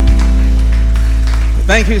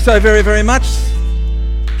Thank you so very, very much.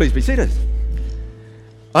 Please be seated.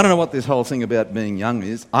 I don't know what this whole thing about being young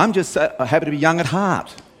is. I'm just so happy to be young at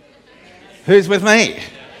heart. Who's with me?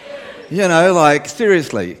 You know, like,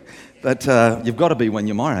 seriously. But you've got to be when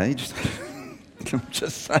you're my age. I'm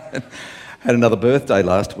just saying. Had another birthday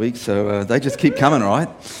last week, so they just keep coming, right?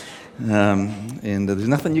 And there's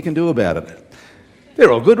nothing you can do about it.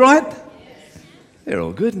 They're all good, right? They're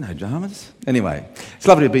all good, no dramas. Anyway, it's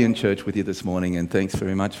lovely to be in church with you this morning, and thanks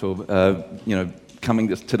very much for coming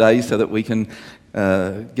today so that we can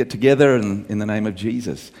get together in the name of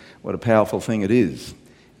Jesus. What a powerful thing it is.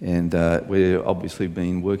 And we've obviously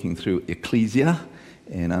been working through Ekklesia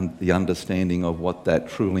and the understanding of what that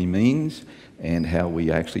truly means and how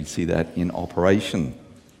we actually see that in operation.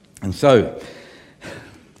 And so,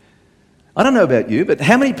 I don't know about you, but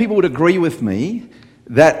how many people would agree with me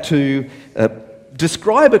that to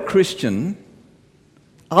describe a Christian,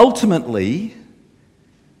 ultimately,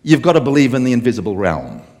 you've got to believe in the invisible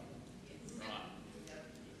realm?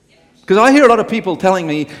 Because I hear a lot of people telling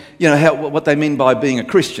me, what they mean by being a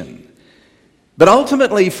Christian. But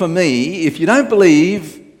ultimately, for me, if you don't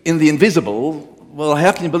believe in the invisible, well,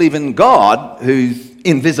 how can you believe in God, who's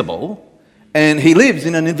invisible, and he lives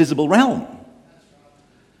in an invisible realm?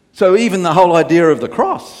 So even the whole idea of the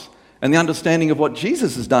cross and the understanding of what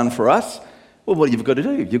Jesus has done for us, well, what you've got to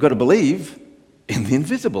do? You've got to believe in the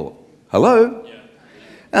invisible. Hello?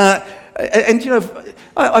 Yeah.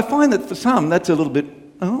 I find that for some, that's a little bit,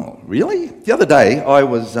 oh, really? The other day, I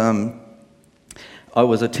was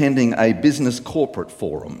attending a business corporate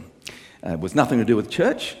forum. It was nothing to do with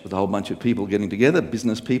church. It was a whole bunch of people getting together,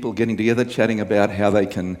 business people getting together, chatting about how they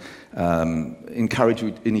can encourage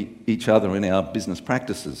each other in our business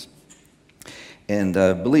practices. And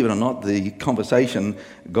believe it or not, the conversation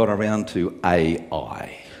got around to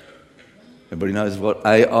AI. Everybody knows what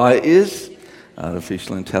AI is?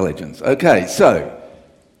 Artificial intelligence. Okay, so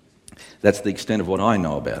that's the extent of what I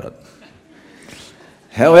know about it.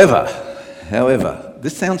 However,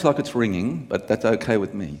 this sounds like it's ringing, but that's okay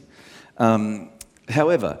with me.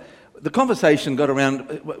 However, the conversation got around,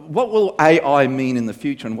 what will AI mean in the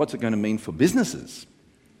future and what's it going to mean for businesses?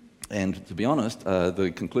 And to be honest,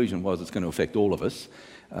 the conclusion was it's going to affect all of us,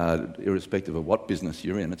 irrespective of what business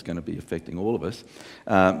you're in, it's going to be affecting all of us.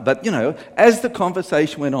 But, as the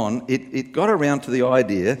conversation went on, it got around to the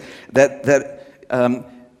idea that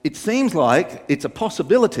it seems like it's a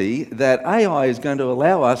possibility that AI is going to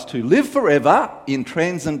allow us to live forever in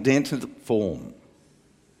transcendental form.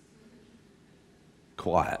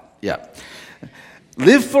 Quiet, yeah.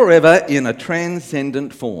 Live forever in a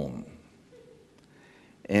transcendent form.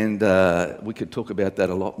 And we could talk about that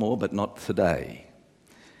a lot more, but not today.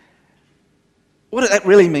 What that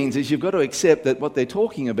really means is you've got to accept that what they're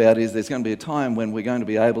talking about is there's going to be a time when we're going to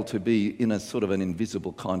be able to be in a sort of an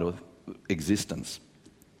invisible kind of existence.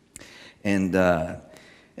 And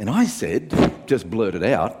I said, just blurted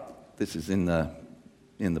out, this is in the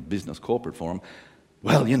business corporate forum,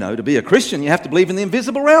 well, to be a Christian, you have to believe in the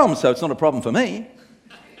invisible realm, so it's not a problem for me.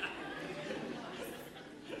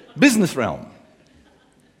 Business realm.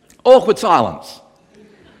 Awkward silence.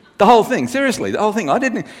 The whole thing, seriously, the whole thing. I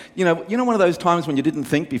didn't, one of those times when you didn't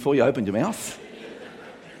think before you opened your mouth?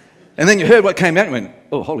 And then you heard what came out and went,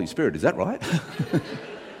 oh, Holy Spirit, is that right?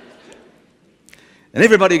 And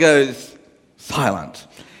everybody goes silent.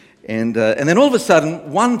 And then all of a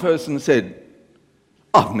sudden, one person said,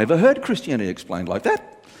 I've never heard Christianity explained like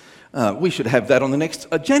that. We should have that on the next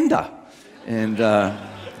agenda. And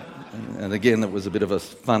again, it was a bit of a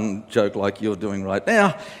fun joke like you're doing right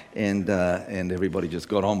now, and everybody just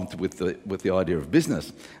got on with the idea of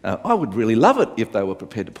business. I would really love it if they were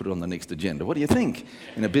prepared to put it on the next agenda. What do you think?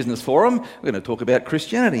 In a business forum, we're going to talk about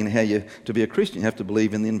Christianity and how to be a Christian, you have to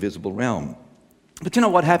believe in the invisible realm. But you know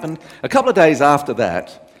what happened? A couple of days after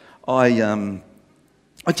that, I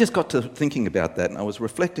just got to thinking about that, and I was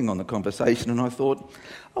reflecting on the conversation, and I thought,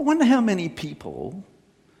 I wonder how many people,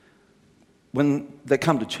 when they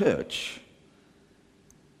come to church,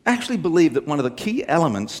 actually believe that one of the key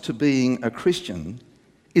elements to being a Christian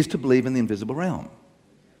is to believe in the invisible realm.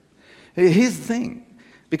 Here's the thing,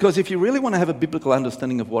 because if you really want to have a biblical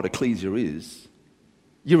understanding of what Ekklesia is,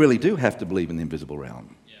 you really do have to believe in the invisible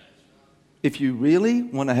realm. If you really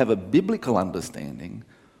want to have a biblical understanding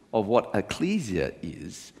of what Ekklesia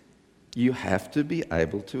is, you have to be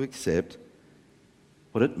able to accept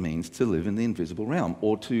what it means to live in the invisible realm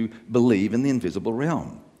or to believe in the invisible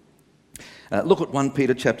realm. Look at 1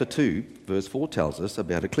 Peter chapter 2, verse 4 tells us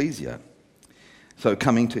about Ekklesia.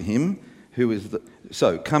 Coming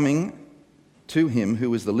to him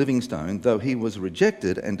who is the living stone, though he was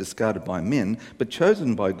rejected and discarded by men, but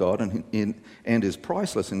chosen by God and is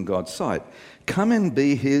priceless in God's sight. Come and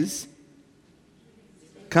be his.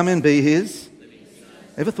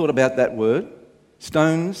 Ever thought about that word?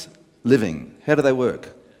 Stones living. How do they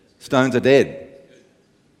work? Stones are dead.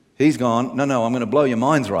 He's gone, no, I'm going to blow your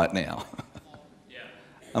minds right now.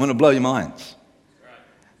 I'm going to blow your minds.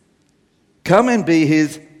 Come and be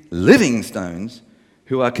his living stones,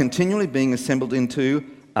 who are continually being assembled into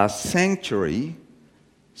a sanctuary,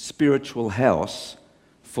 spiritual house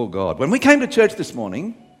for God. When we came to church this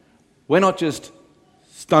morning, we're not just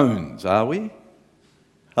stones, are we?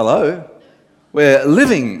 Hello? We're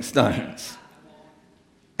living stones.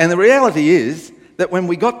 And the reality is that when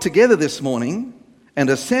we got together this morning and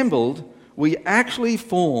assembled, we actually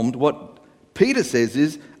formed what Peter says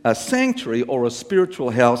is a sanctuary or a spiritual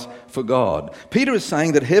house for God. Peter is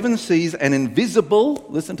saying that heaven sees an invisible,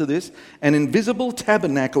 listen to this, an invisible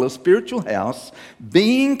tabernacle, a spiritual house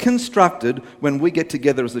being constructed when we get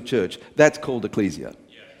together as a church. That's called Ekklesia.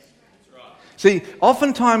 See,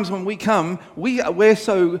 oftentimes when we come, we're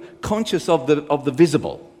so conscious of the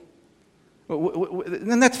visible.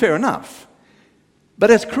 And that's fair enough. But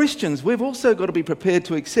as Christians, we've also got to be prepared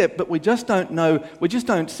to accept, but we just don't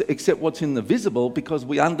accept what's in the visible because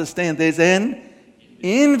we understand there's an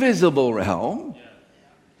invisible realm.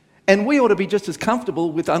 And we ought to be just as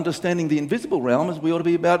comfortable with understanding the invisible realm as we ought to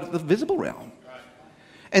be about the visible realm.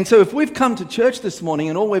 And so if we've come to church this morning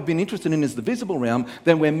and all we've been interested in is the visible realm,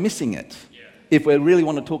 then we're missing it. If we really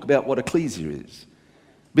want to talk about what Ekklesia is.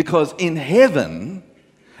 Because in heaven,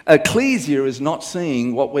 Ekklesia is not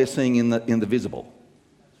seeing what we're seeing in the visible.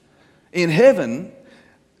 In heaven,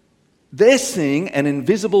 they're seeing an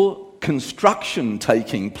invisible construction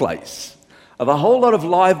taking place of a whole lot of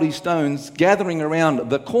lively stones gathering around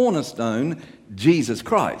the cornerstone, Jesus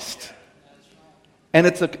Christ. And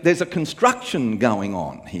there's a construction going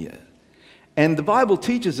on here. And the Bible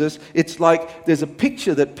teaches us, it's like there's a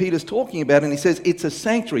picture that Peter's talking about, and he says it's a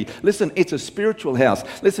sanctuary. Listen, it's a spiritual house.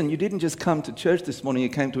 Listen, you didn't just come to church this morning, you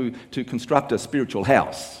came to construct a spiritual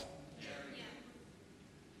house.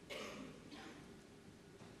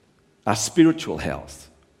 A spiritual house.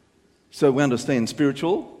 So we understand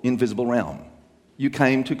spiritual, invisible realm. You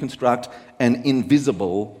came to construct an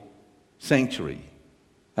invisible sanctuary,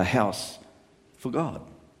 a house for God.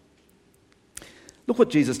 Look what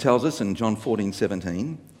Jesus tells us in John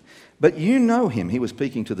 14:17. But you know him, he was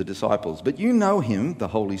speaking to the disciples, but you know him, the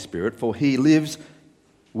Holy Spirit, for he lives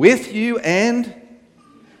with you and...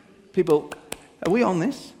 People, are we on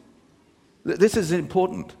this? This is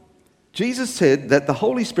important. Jesus said that the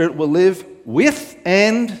Holy Spirit will live with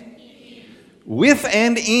and in. With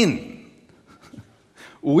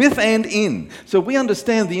and in. So we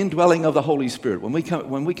understand the indwelling of the Holy Spirit. When we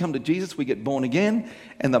come to Jesus, we get born again.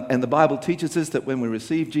 And the Bible teaches us that when we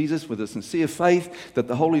receive Jesus with a sincere faith, that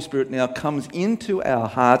the Holy Spirit now comes into our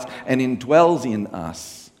hearts and indwells in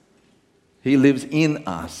us. He lives in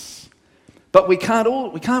us. But we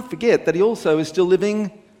can't forget that he also is still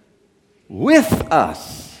living with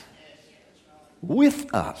us.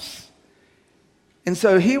 With us. And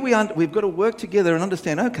so here we've got to work together and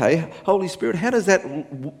understand, okay, Holy Spirit, how does that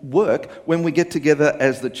work when we get together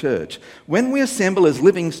as the church? When we assemble as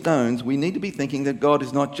living stones, we need to be thinking that God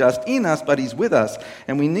is not just in us, but he's with us.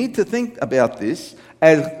 And we need to think about this.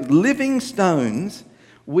 As living stones,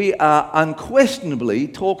 we are unquestionably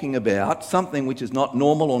talking about something which is not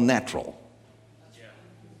normal or natural.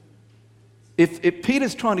 If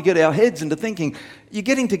Peter's trying to get our heads into thinking, you're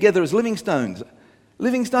getting together as living stones,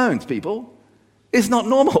 people, it's not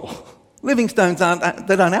normal. Living stones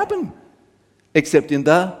they don't happen, except in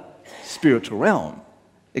the spiritual realm,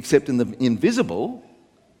 except in the invisible.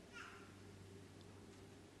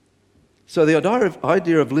 So the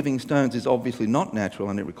idea of living stones is obviously not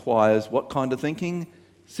natural, and it requires what kind of thinking?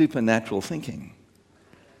 Supernatural thinking.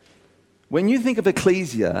 When you think of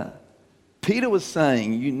Ekklesia, Peter was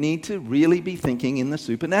saying you need to really be thinking in the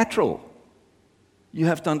supernatural. You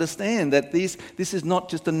have to understand that this is not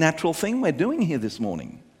just a natural thing we're doing here this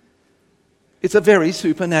morning. It's a very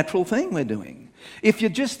supernatural thing we're doing. If you're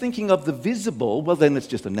just thinking of the visible, well, then it's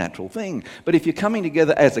just a natural thing. But if you're coming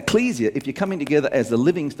together as Ekklesia, if you're coming together as the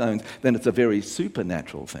living stones, then it's a very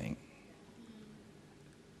supernatural thing.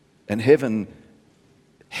 And heaven,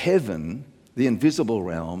 the invisible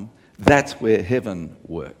realm, that's where heaven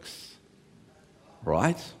works.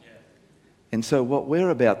 Right? And so what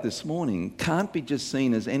we're about this morning can't be just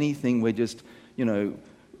seen as anything we're just,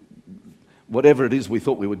 whatever it is we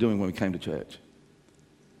thought we were doing when we came to church.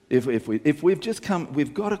 If we've just come,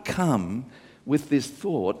 we've got to come with this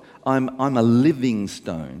thought, I'm a living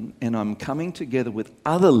stone, and I'm coming together with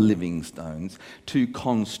other living stones to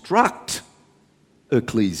construct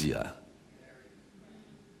Ekklesia.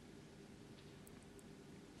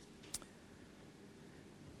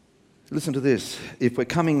 Listen to this. If we're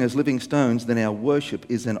coming as living stones, then our worship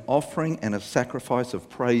is an offering and a sacrifice of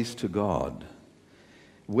praise to God,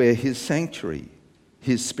 where his sanctuary,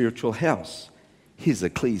 his spiritual house, his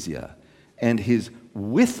Ekklesia, and his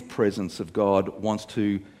with presence of God wants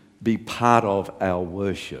to be part of our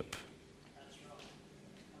worship.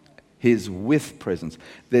 His with presence.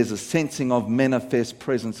 There's a sensing of manifest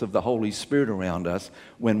presence of the Holy Spirit around us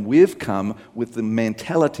when we've come with the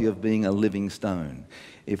mentality of being a living stone.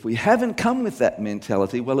 If we haven't come with that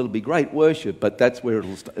mentality, well, it'll be great worship, but that's where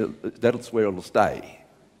it'll stay.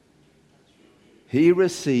 He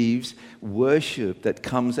receives worship that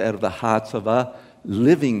comes out of the hearts of a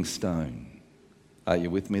living stone. Are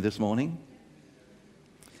you with me this morning?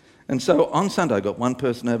 And so on Sunday, I've got one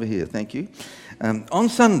person over here, thank you. On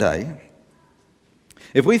Sunday,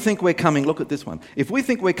 if we think we're coming, look at this one. If we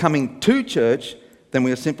think we're coming to church, then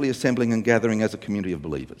we are simply assembling and gathering as a community of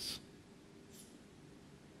believers.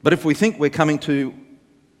 But if we think we're coming to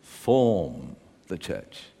form the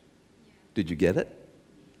church, did you get it?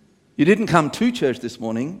 You didn't come to church this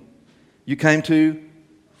morning, you came to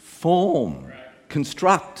form,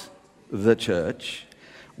 construct the church.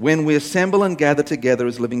 When we assemble and gather together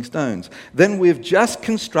as living stones, then we've just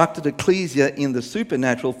constructed Ekklesia in the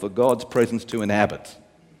supernatural for God's presence to inhabit.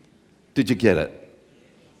 Did you get it?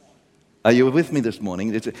 Are you with me this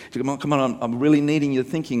morning? Come on, I'm really needing your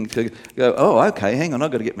thinking to go, oh, okay, hang on,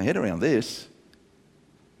 I've got to get my head around this.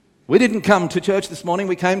 We didn't come to church this morning,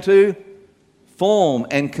 we came to form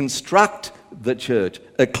and construct the church,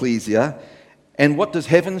 Ekklesia. And what does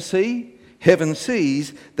heaven see? Heaven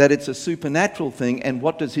sees that it's a supernatural thing, and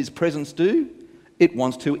what does his presence do? It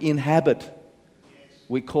wants to inhabit.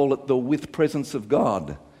 We call it the with presence of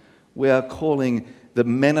God. We are calling the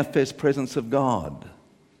manifest presence of God.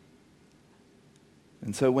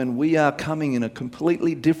 And so when we are coming in a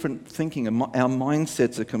completely different thinking, our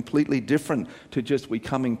mindsets are completely different to just we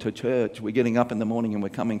coming to church. We're getting up in the morning and we're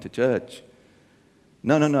coming to church.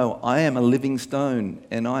 No. I am a living stone,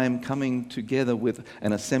 and I am coming together with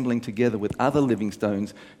and assembling together with other living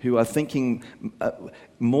stones who are thinking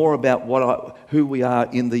more about who we are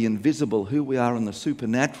in the invisible, who we are in the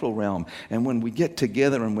supernatural realm. And when we get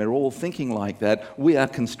together and we're all thinking like that, we are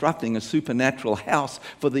constructing a supernatural house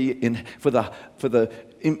for the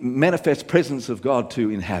manifest presence of God to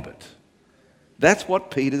inhabit. That's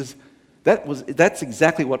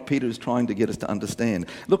exactly what Peter is trying to get us to understand.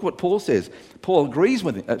 Look what Paul says. Paul agrees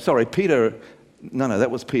with Peter. No,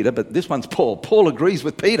 that was Peter, but this one's Paul. Paul agrees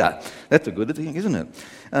with Peter. That's a good thing, isn't it?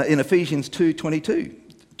 In Ephesians 2:20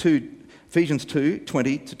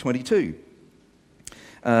 to 22.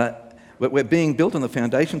 We're being built on the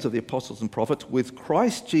foundations of the apostles and prophets with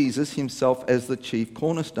Christ Jesus himself as the chief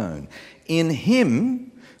cornerstone. In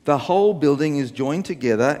him, the whole building is joined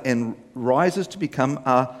together and rises to become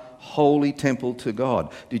a holy temple to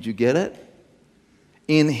God. Did you get it?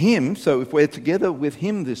 In him, so if we're together with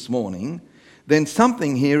him this morning, then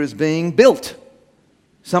something here is being built.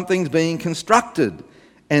 Something's being constructed.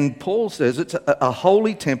 And Paul says it's a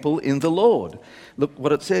holy temple in the Lord. Look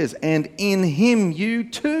what it says. And in him you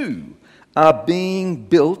too are being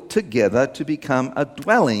built together to become a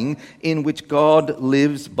dwelling in which God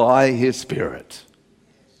lives by his Spirit.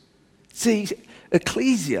 See,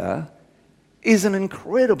 Ekklesia is an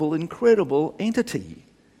incredible entity.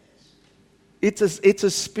 It's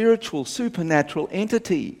a spiritual, supernatural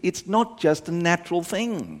entity. It's not just a natural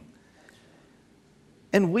thing.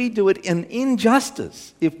 And we do it in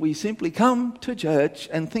injustice if we simply come to church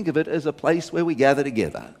and think of it as a place where we gather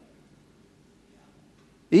together.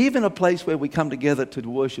 Even a place where we come together to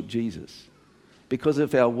worship Jesus. Because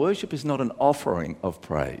if our worship is not an offering of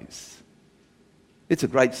praise, it's a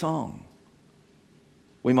great song.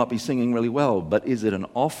 We might be singing really well, but is it an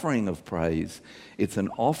offering of praise? It's an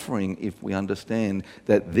offering if we understand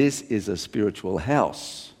that this is a spiritual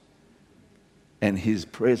house and his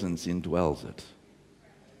presence indwells it.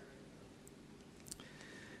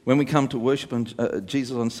 When we come to worship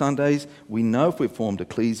Jesus on Sundays, we know if we've formed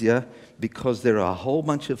Ekklesia because there are a whole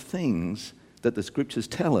bunch of things that the scriptures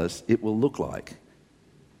tell us it will look like.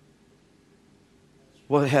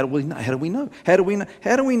 Well, how do we know? How do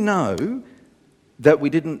we know that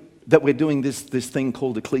we're doing this thing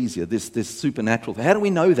called Ekklesia, this supernatural thing? How do we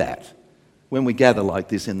know that when we gather like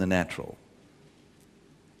this in the natural?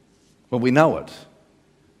 Well, we know it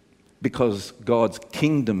because God's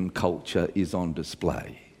kingdom culture is on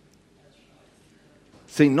display.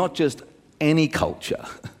 See, not just any culture.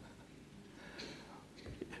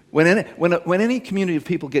 When any community of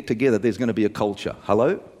people get together, there's going to be a culture.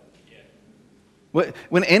 Hello?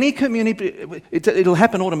 When any community, it'll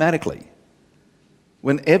happen automatically.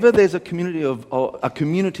 Whenever there's a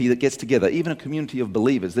community that gets together, even a community of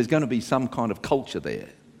believers, there's going to be some kind of culture there.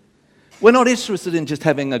 We're not interested in just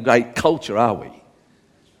having a great culture, are we?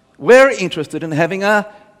 We're interested in having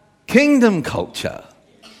a kingdom culture.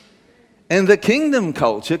 And the kingdom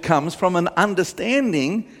culture comes from an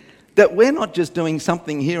understanding that we're not just doing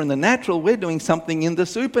something here in the natural, we're doing something in the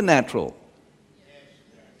supernatural.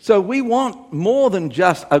 So we want more than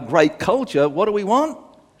just a great culture. What do we want?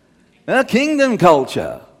 A kingdom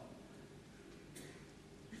culture.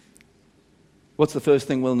 What's the first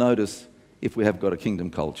thing we'll notice if we have got a kingdom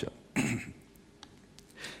culture?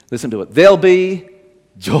 Listen to it. There'll be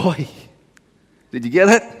joy. Did you get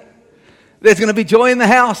it? There's going to be joy in the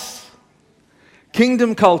house.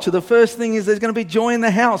 Kingdom culture. The first thing is there's going to be joy in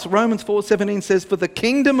the house. Romans 4:17 says, "For the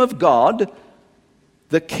kingdom of God,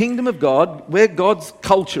 where God's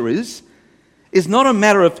culture is not a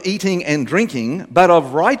matter of eating and drinking, but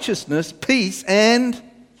of righteousness, peace, and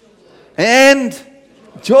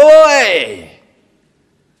joy.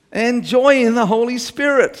 And joy in the Holy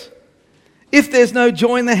Spirit." If there's no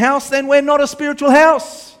joy in the house, then we're not a spiritual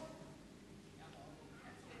house.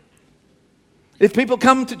 If people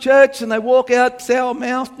come to church and they walk out sour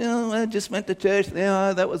mouthed, I just went to church,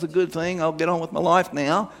 that was a good thing, I'll get on with my life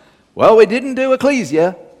now. Well, we didn't do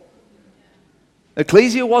Ekklesia.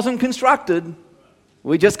 Ekklesia wasn't constructed.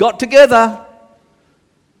 We just got together,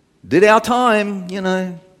 did our time,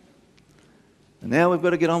 and now we've got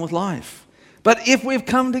to get on with life. But if we've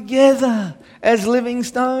come together as living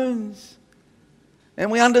stones and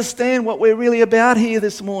we understand what we're really about here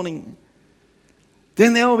this morning,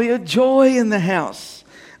 then there will be a joy in the house.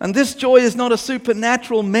 And this joy is not a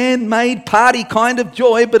supernatural, man-made party kind of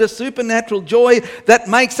joy, but a supernatural joy that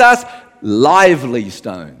makes us lively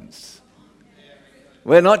stones.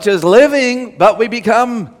 We're not just living, but we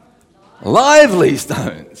become lively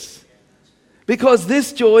stones. Because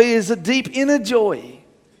this joy is a deep inner joy.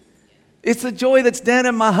 It's a joy that's down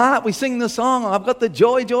in my heart. We sing the song, I've got the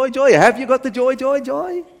joy, joy, joy. Have you got the joy, joy,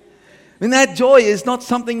 joy? And that joy is not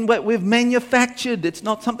something that we've manufactured. It's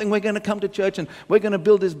not something we're going to come to church and we're going to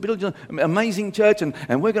build this amazing church and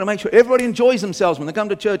we're going to make sure everybody enjoys themselves when they come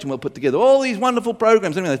to church, and we'll put together all these wonderful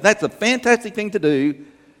programs. That's a fantastic thing to do,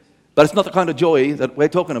 but it's not the kind of joy that we're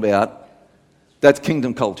talking about. That's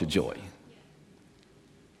kingdom culture joy.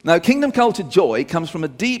 Now, kingdom culture joy comes from a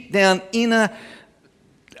deep down inner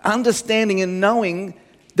understanding and knowing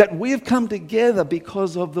that we've come together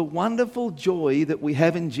because of the wonderful joy that we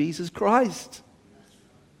have in Jesus Christ.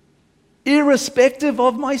 Irrespective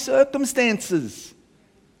of my circumstances.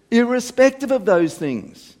 Irrespective of those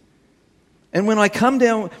things. And when I come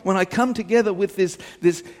together with this,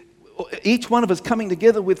 each one of us coming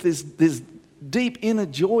together with this deep inner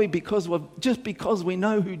joy because we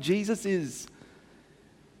know who Jesus is.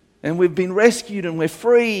 And we've been rescued and we're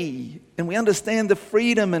free and we understand the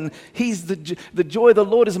freedom, and He's the joy of the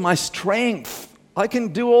Lord is my strength. I can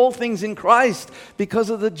do all things in Christ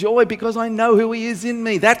because of the joy, because I know who He is in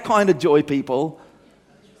me. That kind of joy, people.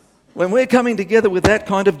 When we're coming together with that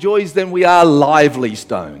kind of joys, then we are lively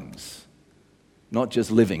stones, not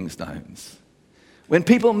just living stones. When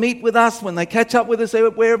people meet with us, when they catch up with us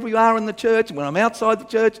wherever we are in the church, when I'm outside the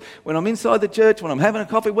church, when I'm inside the church, when I'm having a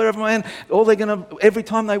coffee, wherever I am, every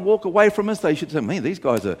time they walk away from us, they should say, man, these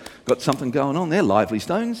guys have got something going on. They're lively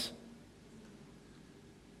stones.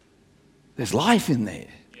 There's life in there.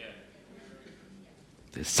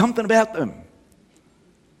 There's something about them.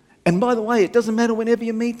 And by the way, it doesn't matter whenever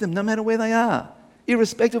you meet them, no matter where they are.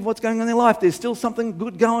 Irrespective of what's going on in their life, there's still something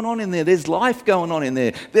good going on in there. There's life going on in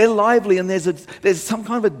there. They're lively, and there's some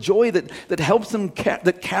kind of a joy that helps them,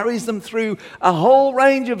 that carries them through a whole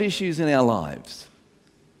range of issues in our lives.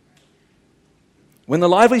 When the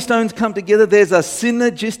lively stones come together, there's a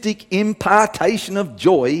synergistic impartation of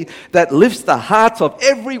joy that lifts the hearts of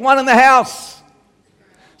everyone in the house.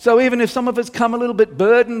 So even if some of us come a little bit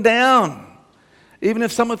burdened down, even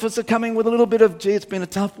if some of us are coming with a little bit of, gee, it's been a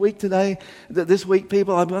tough week today, this week,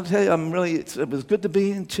 people, I'm going to tell you, it was good to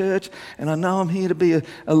be in church, and I know I'm here to be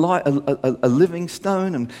a living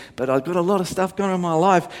stone, but I've got a lot of stuff going on in my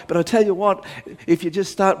life. But I tell you what, if you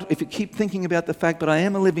keep thinking about the fact that I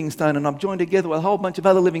am a living stone, and I'm joined together with a whole bunch of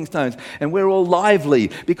other living stones, and we're all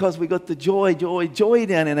lively because we got the joy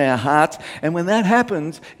down in our hearts. And when that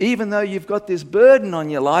happens, even though you've got this burden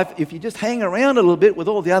on your life, if you just hang around a little bit with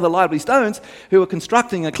all the other lively stones who are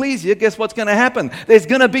constructing Ekklesia, guess what's going to happen? There's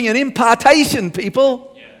going to be an impartation,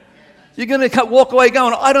 people. You're going to walk away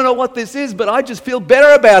going, I don't know what this is, but I just feel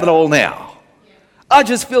better about it all now. I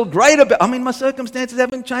just feel great about it. I mean, my circumstances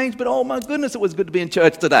haven't changed, but oh my goodness, it was good to be in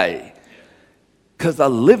church today. Because the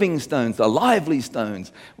living stones, the lively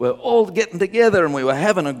stones, were all getting together and we were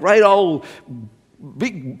having a great old,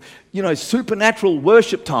 big, supernatural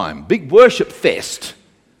worship time, big worship fest.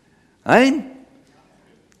 Eh?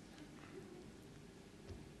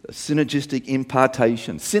 Synergistic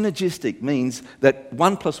impartation. Synergistic means that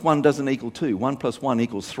 1 + 1 doesn't equal 2. 1 + 1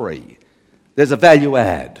 equals 3. There's a value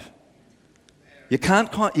add. You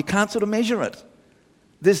can't sort of measure it.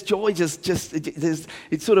 This joy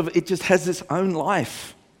it just has its own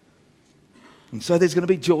life. And so there's going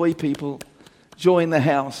to be joy, people. Joy in the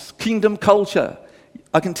house. Kingdom culture.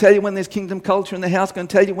 I can tell you when there's kingdom culture in the house. I can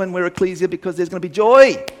tell you when we're Ekklesia because there's going to be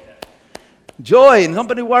joy. Joy, and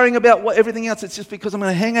nobody worrying about everything else. It's just because I'm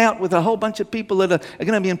going to hang out with a whole bunch of people that are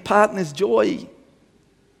going to be imparting this joy.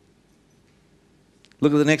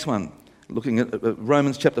 Look at the next one. Looking at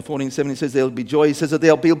Romans chapter 14:7, it says there'll be joy. He says that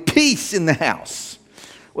there'll be peace in the house.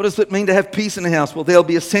 What does it mean to have peace in the house? Well, there'll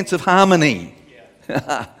be a sense of harmony.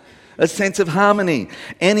 Yeah. A sense of harmony.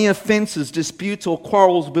 Any offences, disputes, or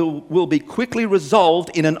quarrels will be quickly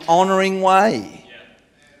resolved in an honouring way. Yeah.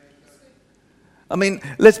 I mean,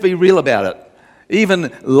 let's be real about it.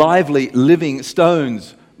 Even lively, living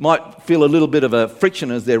stones might feel a little bit of a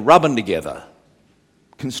friction as they're rubbing together,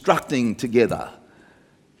 constructing together.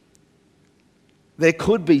 There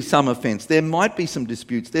could be some offence. There might be some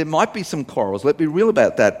disputes. There might be some quarrels. Let's be real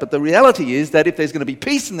about that. But the reality is that if there's going to be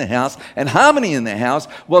peace in the house and harmony in the house,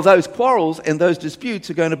 well, those quarrels and those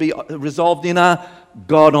disputes are going to be resolved in a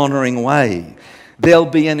God-honouring way. There'll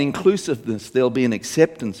be an inclusiveness. There'll be an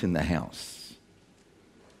acceptance in the house.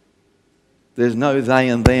 There's no they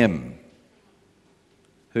and them.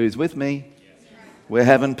 Who's with me? We're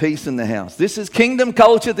having peace in the house. This is kingdom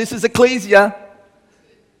culture. This is Ekklesia.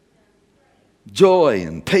 Joy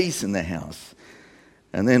and peace in the house.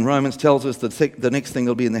 And then Romans tells us that the next thing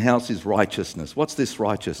that'll be in the house is righteousness. What's this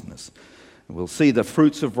righteousness? We'll see the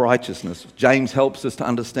fruits of righteousness. James helps us to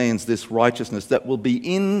understand this righteousness that will be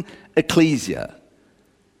in Ekklesia,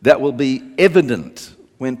 that will be evident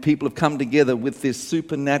when people have come together with this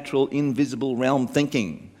supernatural, invisible realm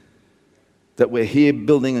thinking. That we're here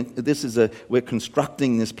building, we're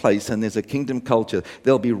constructing this place and there's a kingdom culture.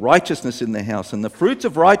 There'll be righteousness in the house. And the fruits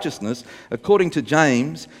of righteousness, according to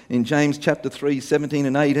James, in James chapter 3, 17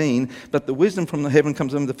 and 18, but the wisdom from the heaven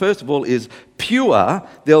comes in. The first of all is pure.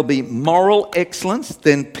 There'll be moral excellence.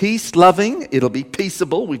 Then peace-loving. It'll be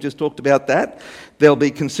peaceable. We just talked about that. There'll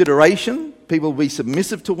be consideration. People will be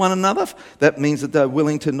submissive to one another. That means that they're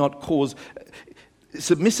willing to not cause...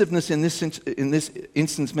 Submissiveness in this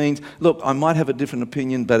instance means, look, I might have a different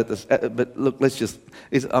opinion, but look,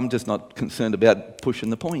 I'm just not concerned about pushing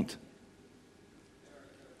the point.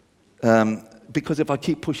 Because if I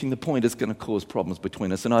keep pushing the point, it's going to cause problems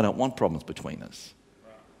between us, and I don't want problems between us.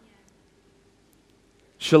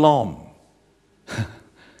 Shalom.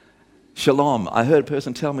 Shalom. I heard a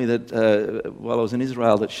person tell me that while I was in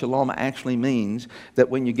Israel that shalom actually means that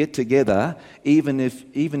when you get together, even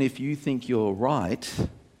if you think you're right,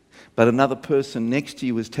 but another person next to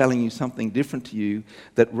you is telling you something different to you,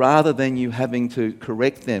 that rather than you having to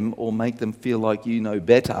correct them or make them feel like you know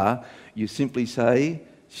better, you simply say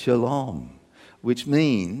shalom, which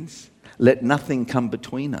means let nothing come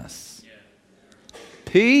between us.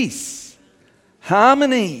 Peace,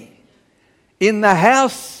 harmony in the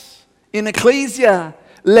house. In Ekklesia,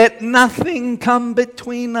 let nothing come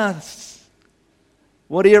between us.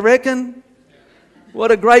 What do you reckon?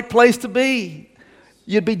 What a great place to be.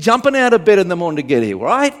 You'd be jumping out of bed in the morning to get here,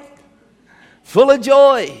 right? Full of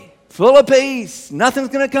joy, full of peace. Nothing's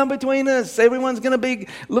going to come between us. Everyone's going to be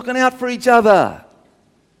looking out for each other.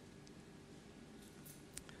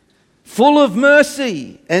 Full of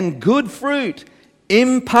mercy and good fruit,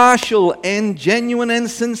 impartial and genuine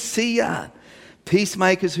and sincere.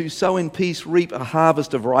 Peacemakers who sow in peace reap a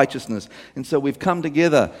harvest of righteousness. And so we've come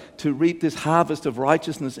together to reap this harvest of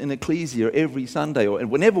righteousness in Ekklesia every Sunday, or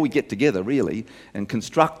whenever we get together, really, and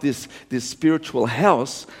construct this spiritual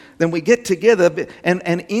house. Then we get together,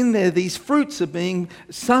 and in there these fruits are being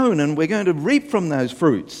sown, and we're going to reap from those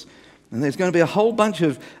fruits. And there's going to be a whole bunch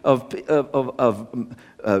of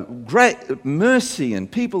great mercy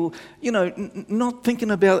and people, not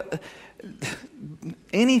thinking about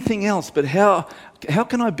anything else, but how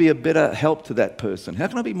can I be a better help to that person? How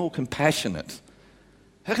can I be more compassionate?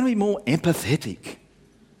 How can I be more empathetic?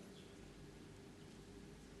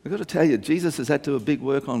 I've got to tell you, Jesus has had to do a big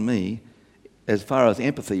work on me as far as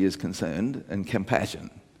empathy is concerned and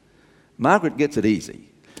compassion. Margaret gets it easy.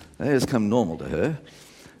 They just come normal to her.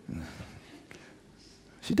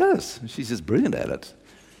 She does. She's just brilliant at it.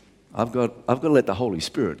 I've got to let the Holy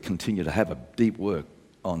Spirit continue to have a deep work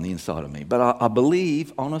on the inside of me. But I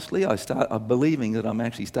believe, honestly, I'm believing that I'm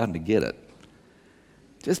actually starting to get it.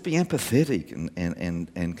 Just be empathetic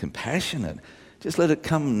and compassionate. Just let it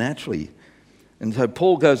come naturally. And so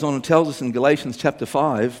Paul goes on and tells us in Galatians chapter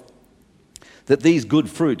 5 that these good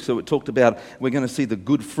fruits, so it talked about, we're going to see the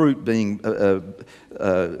good fruit being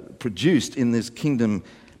produced in this kingdom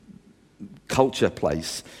culture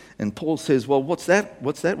place. And Paul says, well, what's that?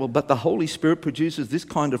 Well, but the Holy Spirit produces this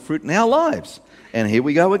kind of fruit in our lives. And here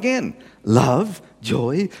we go again. Love,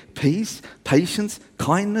 joy, peace, patience,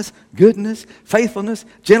 kindness, goodness, faithfulness,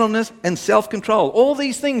 gentleness, and self-control. All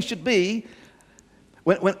these things should be,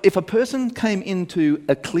 if a person came into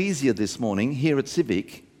Ekklesia this morning here at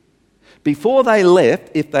Civic, before they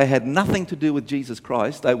left, if they had nothing to do with Jesus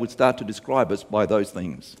Christ, they would start to describe us by those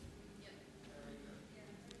things.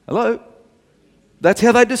 Hello? That's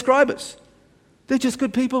how they describe us. They're just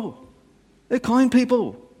good people. They're kind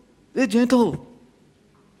people. They're gentle.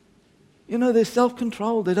 You know, they're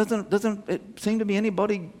self-controlled. There doesn't seem to be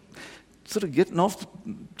anybody sort of getting off,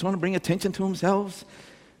 trying to bring attention to themselves.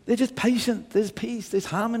 They're just patient. There's peace. There's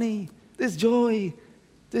harmony. There's joy.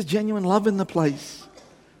 There's genuine love in the place.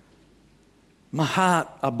 My heart,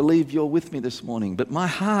 I believe you're with me this morning, but my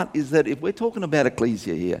heart is that if we're talking about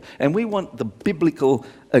Ekklesia here, and we want the biblical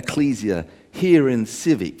Ekklesia here in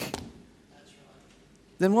Civic,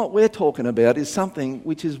 then what we're talking about is something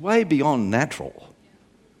which is way beyond natural.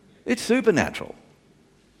 It's supernatural.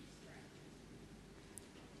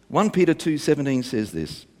 1 Peter 2:17 says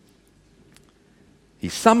this. He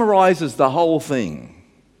summarizes the whole thing.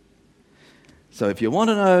 So if you want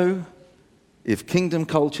to know if kingdom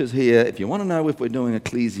culture's here, if you want to know if we're doing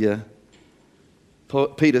Ekklesia,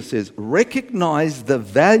 Peter says, recognize the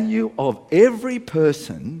value of every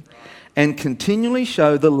person and continually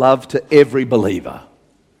show the love to every believer.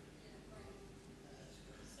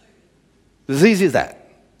 It's as easy as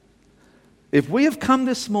that. If we have come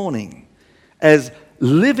this morning as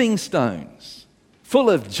living stones,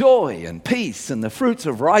 full of joy and peace and the fruits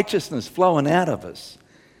of righteousness flowing out of us,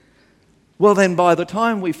 well then by the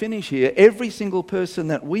time we finish here, every single person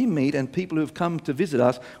that we meet and people who have come to visit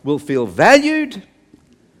us will feel valued,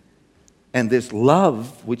 and this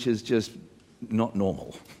love which is just not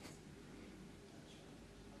normal.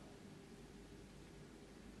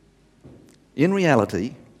 In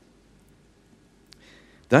reality,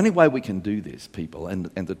 the only way we can do this, people, and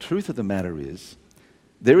the truth of the matter is,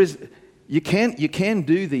 you can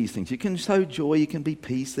do these things. You can sow joy, you can be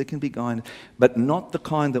peace, there can be kindness, but not the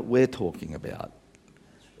kind that we're talking about.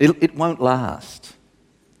 It won't last.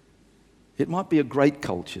 It might be a great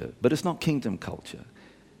culture, but it's not kingdom culture.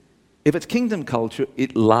 If it's kingdom culture,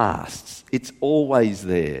 it lasts. It's always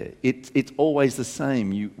there. It's always the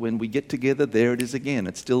same. When we get together, there it is again.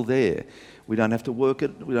 It's still there. We don't have to work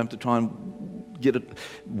it. We don't have to try and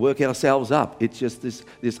work ourselves up. It's just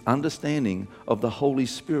this understanding of the Holy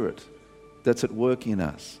Spirit that's at work in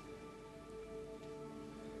us.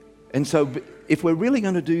 And so if we're really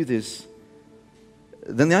going to do this,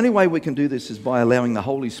 then the only way we can do this is by allowing the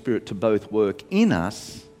Holy Spirit to both work in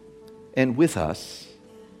us and with us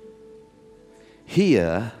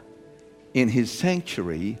here in His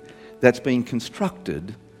sanctuary that's been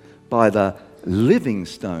constructed by the living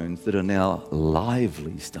stones that are now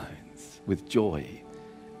lively stones with joy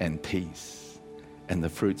and peace and the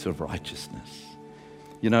fruits of righteousness.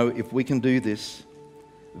 You know, if we can do this,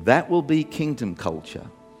 that will be kingdom culture.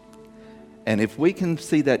 And if we can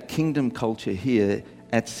see that kingdom culture here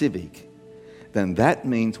at Civic, then that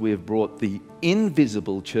means we have brought the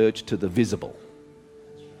invisible church to the visible.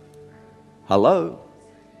 Hello?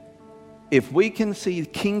 If we can see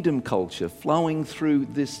kingdom culture flowing through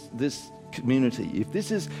this community, if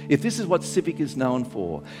this is what Civic is known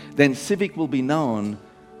for, then Civic will be known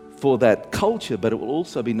for that culture, but it will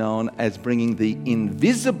also be known as bringing the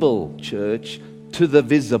invisible church to the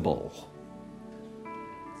visible.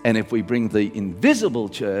 And if we bring the invisible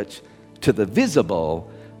church to the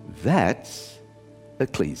visible, that's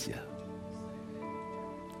Ekklesia.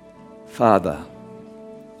 Father,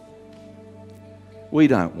 we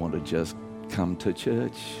don't want to just come to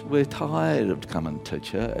church. We're tired of coming to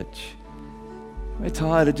church. We're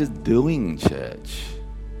tired of just doing church.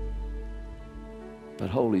 But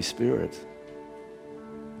Holy Spirit,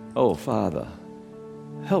 oh Father,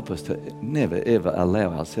 help us to never ever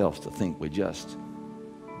allow ourselves to think we're just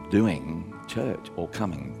doing church or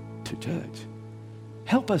coming to church.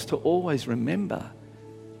 Help us to always remember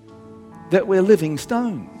that we're living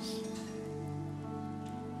stones.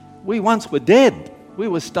 We once were dead. We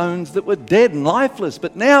were stones that were dead and lifeless,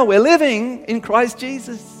 but now we're living in Christ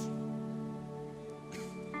Jesus.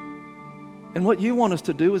 And what you want us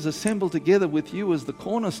to do is assemble together with you as the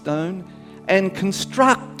cornerstone and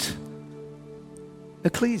construct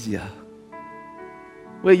Ekklesia,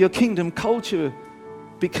 where your kingdom culture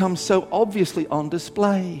becomes so obviously on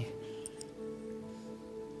display.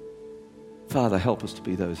 Father, help us to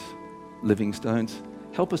be those living stones.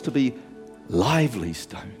 Help us to be lively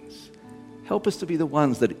stones. Help us to be the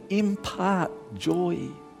ones that impart joy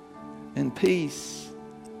and peace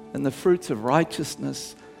and the fruits of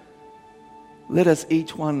righteousness. Let us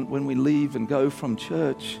each one, when we leave and go from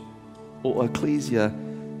church or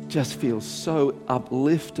Ekklesia, just feel so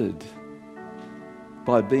uplifted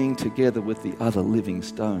by being together with the other living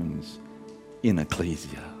stones in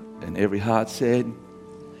Ekklesia. And every heart said,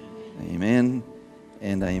 amen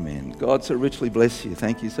and amen. God so richly bless you.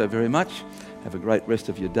 Thank you so very much. Have a great rest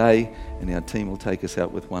of your day, and our team will take us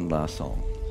out with one last song.